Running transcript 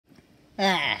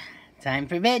Ah, time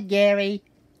for bed, Gary.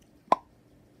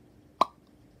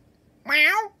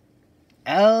 Meow.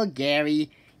 Oh,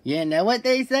 Gary, you know what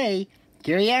they say.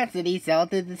 Curiosity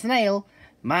salted the snail.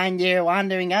 Mind your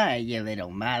wandering eye, you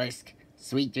little mollusk.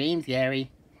 Sweet dreams,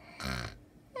 Gary.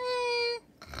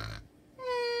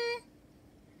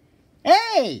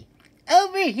 Hey!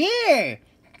 Over here!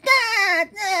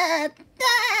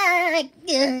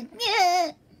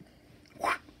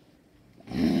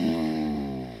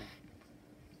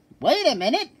 Wait a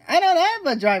minute! I don't have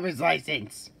a driver's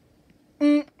license!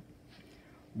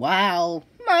 Wow,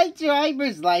 my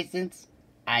driver's license!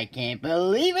 I can't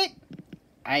believe it!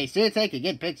 I should take a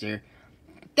good picture.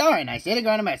 Darn, I should have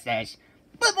grown a mustache.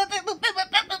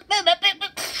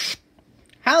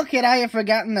 How could I have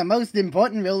forgotten the most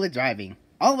important rule of driving?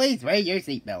 Always wear your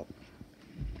seatbelt.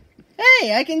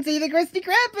 Hey, I can see the Krusty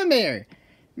Krab from here.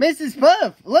 Mrs.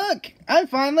 Puff, look, I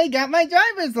finally got my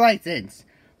driver's license.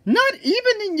 Not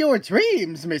even in your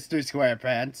dreams, Mr.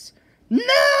 SquarePants. No!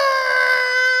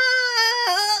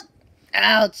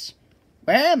 Ouch.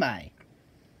 Where am I?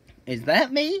 Is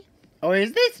that me? Or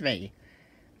is this me?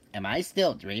 Am I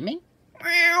still dreaming?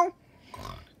 Meow.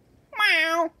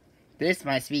 Meow. This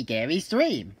must be Gary's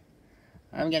dream.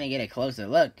 I'm gonna get a closer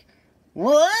look.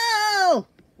 Whoa!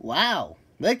 Wow,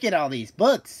 look at all these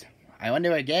books. I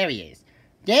wonder where Gary is.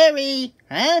 Gary!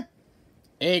 Huh?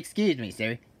 Excuse me,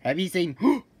 sir. Have you seen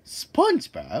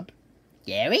SpongeBob?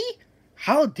 Gary?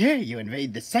 How dare you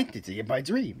invade the sanctity of my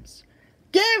dreams?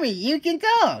 Gary, you can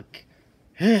talk!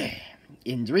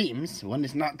 In dreams, one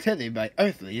is not tethered by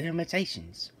earthly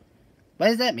limitations. What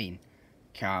does that mean?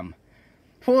 Come.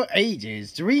 For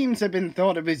ages, dreams have been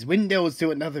thought of as windows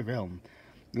to another realm.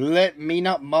 Let me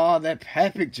not mar the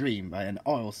perfect dream by an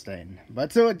oil stain,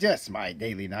 but to adjust my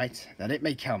daily night, that it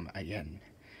may come again.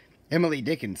 Emily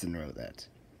Dickinson wrote that.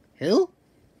 Who?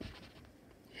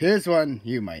 Here's one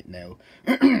you might know.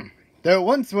 There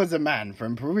once was a man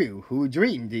from Peru who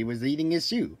dreamed he was eating his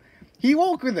shoe. He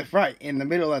woke with a fright in the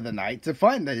middle of the night to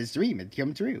find that his dream had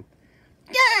come true.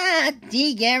 Ah,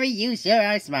 gee, Gary, you sure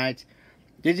are smart.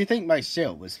 Did you think my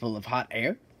shell was full of hot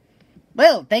air?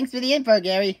 Well, thanks for the info,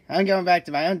 Gary. I'm going back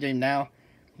to my own dream now.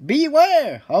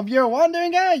 Beware of your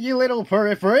wandering eye, you little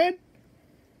furry friend.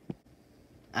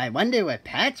 I wonder what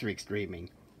Patrick's dreaming.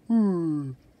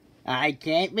 I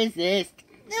can't resist.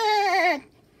 Ah.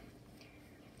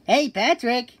 Hey,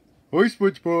 Patrick. Hi,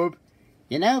 SpongeBob.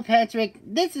 You know, Patrick,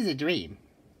 this is a dream.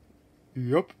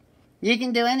 Yup. You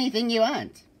can do anything you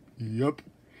want. Yup.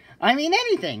 I mean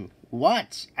anything.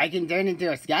 Watch, I can turn into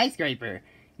a skyscraper.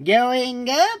 Going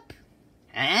up?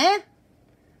 Huh?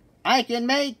 I can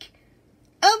make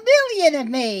 1 billion of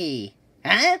me.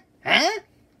 Huh? Huh?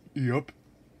 Yup.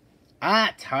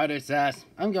 Ah, tartar sauce.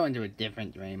 I'm going to a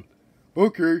different dream.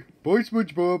 Okay, bye,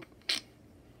 SpongeBob.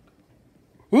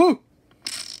 Oh!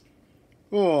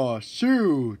 Oh,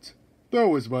 shoot. That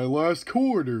was my last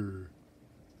quarter.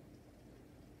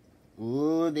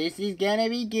 Ooh, this is gonna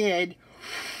be good.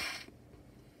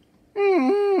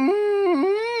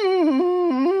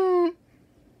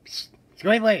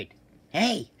 Squidward!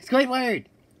 Hey, Squidward!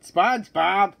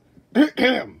 SpongeBob!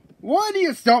 Why do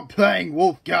you stop playing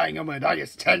Wolfgang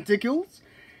Amadeus Tentacles?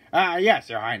 Yes,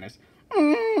 Your Highness.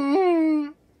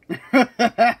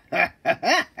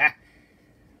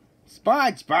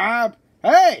 SpongeBob!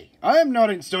 Hey, I'm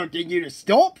not instructing you to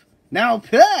stop. Now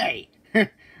play!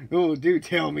 Oh, do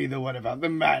tell me the one about the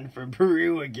man from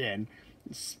Peru again.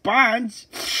 Sponge!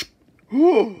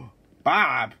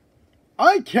 Bob!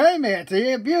 I came here to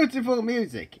hear beautiful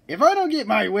music. If I don't get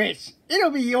my wish, it'll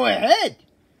be your head!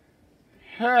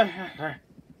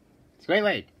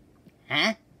 Squidward!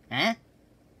 Huh? Huh?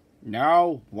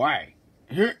 No way.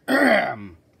 Please,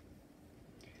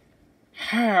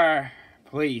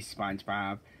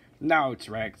 SpongeBob. No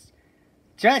tricks.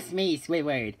 Trust me,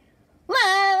 Squidward.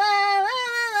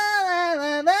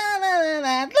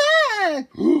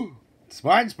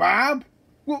 SpongeBob?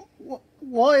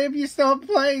 Why have you stopped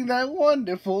playing that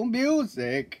wonderful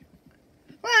music?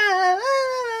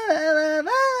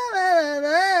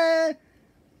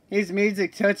 His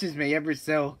music touches me ever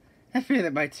so. I fear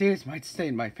that my tears might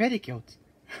stain my petticoats.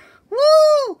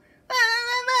 Woo!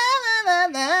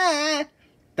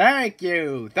 Thank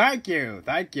you, thank you,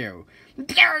 thank you.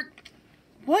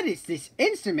 What is this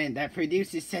instrument that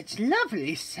produces such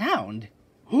lovely sound?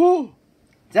 Oh,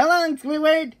 So long,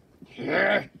 Squidward.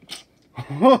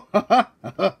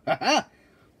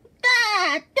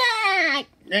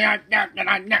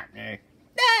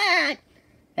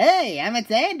 Hey, I'm at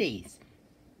Sandy's.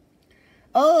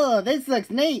 Oh, this looks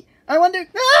neat. I wonder...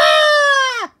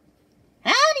 Ah!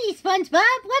 Howdy,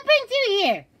 SpongeBob. What brings you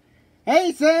here?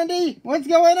 Hey, Sandy, what's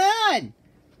going on?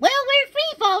 Well, we're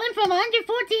free falling from under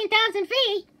 14,000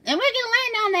 feet, and we're gonna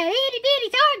land on that itty-bitty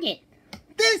target.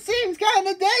 This seems kind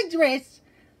of dangerous.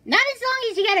 Not as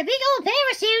long as you got a big old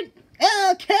parachute.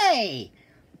 Okay.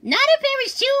 Not a pair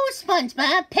of shoes,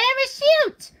 SpongeBob.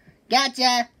 Parachute.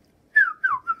 Gotcha.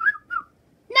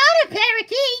 Not a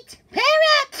parakeet.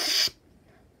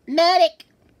 Medic.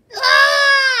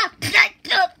 Ah!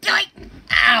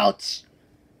 Ouch.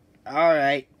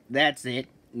 Alright, that's it.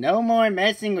 No more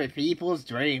messing with people's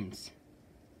dreams.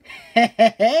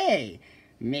 Hey,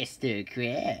 Mr.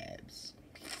 Krabs.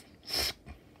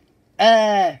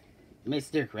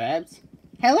 Mr. Krabs?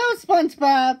 Hello,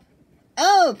 SpongeBob.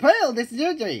 Oh, Pearl, this is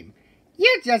your dream.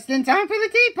 You're just in time for the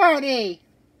tea party.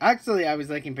 Actually, I was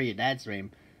looking for your dad's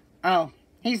dream. Oh,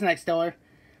 he's next door.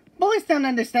 Boys don't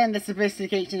understand the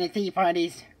sophistication of tea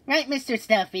parties. Right, Mr.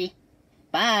 Stuffy?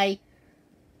 Bye.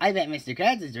 I bet Mr.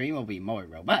 Krabs' dream will be more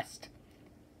robust.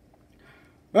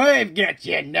 I've got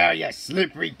you now, you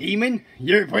slippery demon.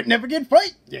 You're putting up a good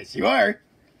fight. Yes, you are.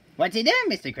 What's he doing,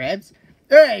 Mr. Krabs?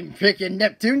 I'm picking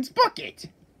Neptune's bucket.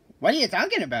 What are you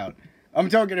talking about? I'm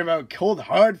talking about cold,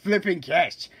 hard flipping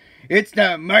cash. It's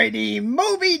the mighty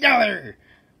movie dollar.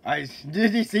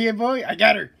 Did you see it, boy? I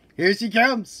got her. Here she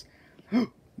comes.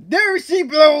 There she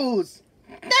blows.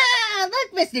 Ah,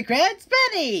 look, Mr. Krabs,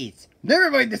 pennies.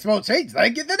 Never mind the small change. I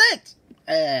get the net.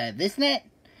 This net?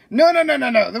 No.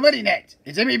 The money net.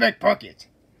 It's in my back pocket.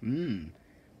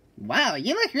 Wow,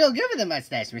 you look real good with a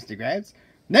mustache, Mr. Krabs.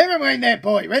 Never mind that,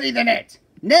 boy. Ready the net.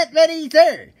 Net ready,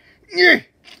 sir. I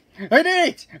did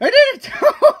it.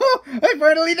 I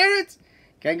finally did it.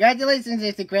 Congratulations,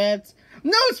 Mr. Krabs.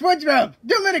 No, SpongeBob.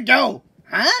 Don't let it go.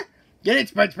 Huh? Get it,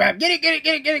 SpongeBob. Get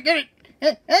it.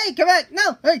 Hey, come on.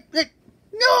 No.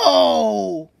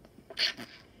 No.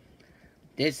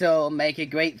 This'll make a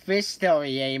great fish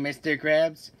story, eh, Mr.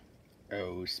 Krabs?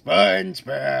 Oh,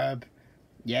 SpongeBob.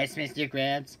 Yes, Mr.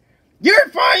 Krabs. You're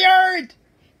fired!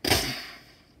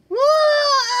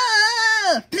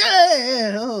 Whoa!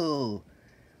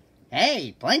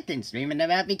 Hey, Plankton's dreaming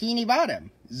about Bikini Bottom.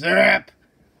 Zap!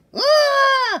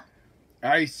 Ah!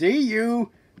 I see you.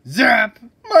 Zap!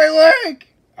 My leg!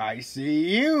 I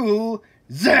see you.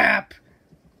 Zap!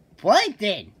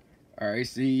 Plankton! I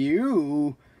see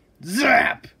you.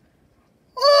 Zap!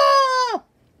 Ah!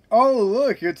 Oh,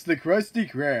 look, it's the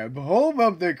Krusty Krab, home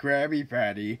of the Krabby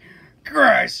Patty.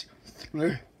 Crush!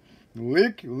 Lick.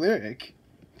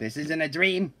 This isn't a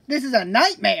dream. This is a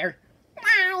nightmare.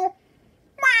 Meow.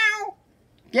 Meow.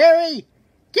 Gary!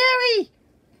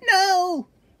 No!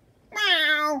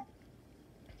 Meow.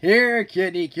 Here,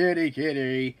 kitty.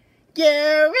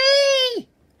 Gary!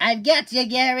 I've got you,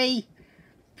 Gary.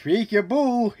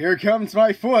 Peekaboo, here comes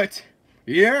my foot.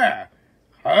 Yeah.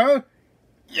 Huh?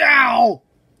 Yow!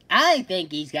 I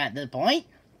think he's got the point.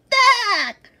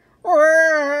 Duck!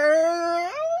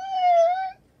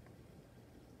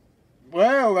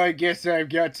 Well, I guess I've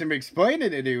got some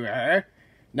explaining to do, huh?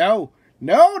 No,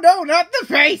 not the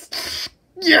face!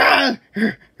 Yeah!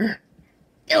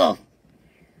 Oh.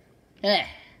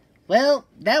 Well,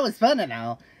 that was fun and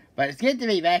all, but it's good to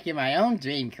be back in my own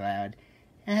dream cloud.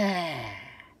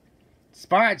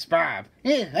 SpongeBob!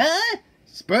 Huh?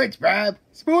 SpongeBob!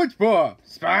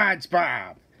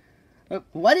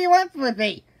 What do you want with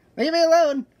me? Leave me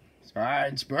alone.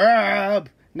 SpongeBob!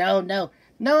 No.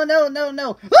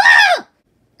 Ah!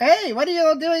 Hey, what are you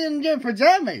all doing in your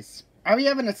pajamas? Are we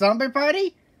having a slumber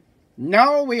party?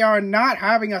 No, we are not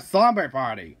having a slumber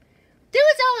party. Do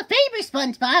us all a favor,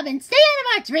 SpongeBob, and stay out of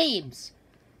our dreams.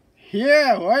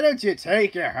 Yeah, why don't you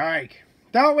take a hike?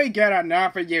 Don't we get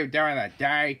enough of you during the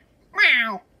day?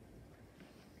 Meow.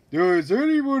 Does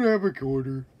anyone have a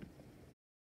quarter?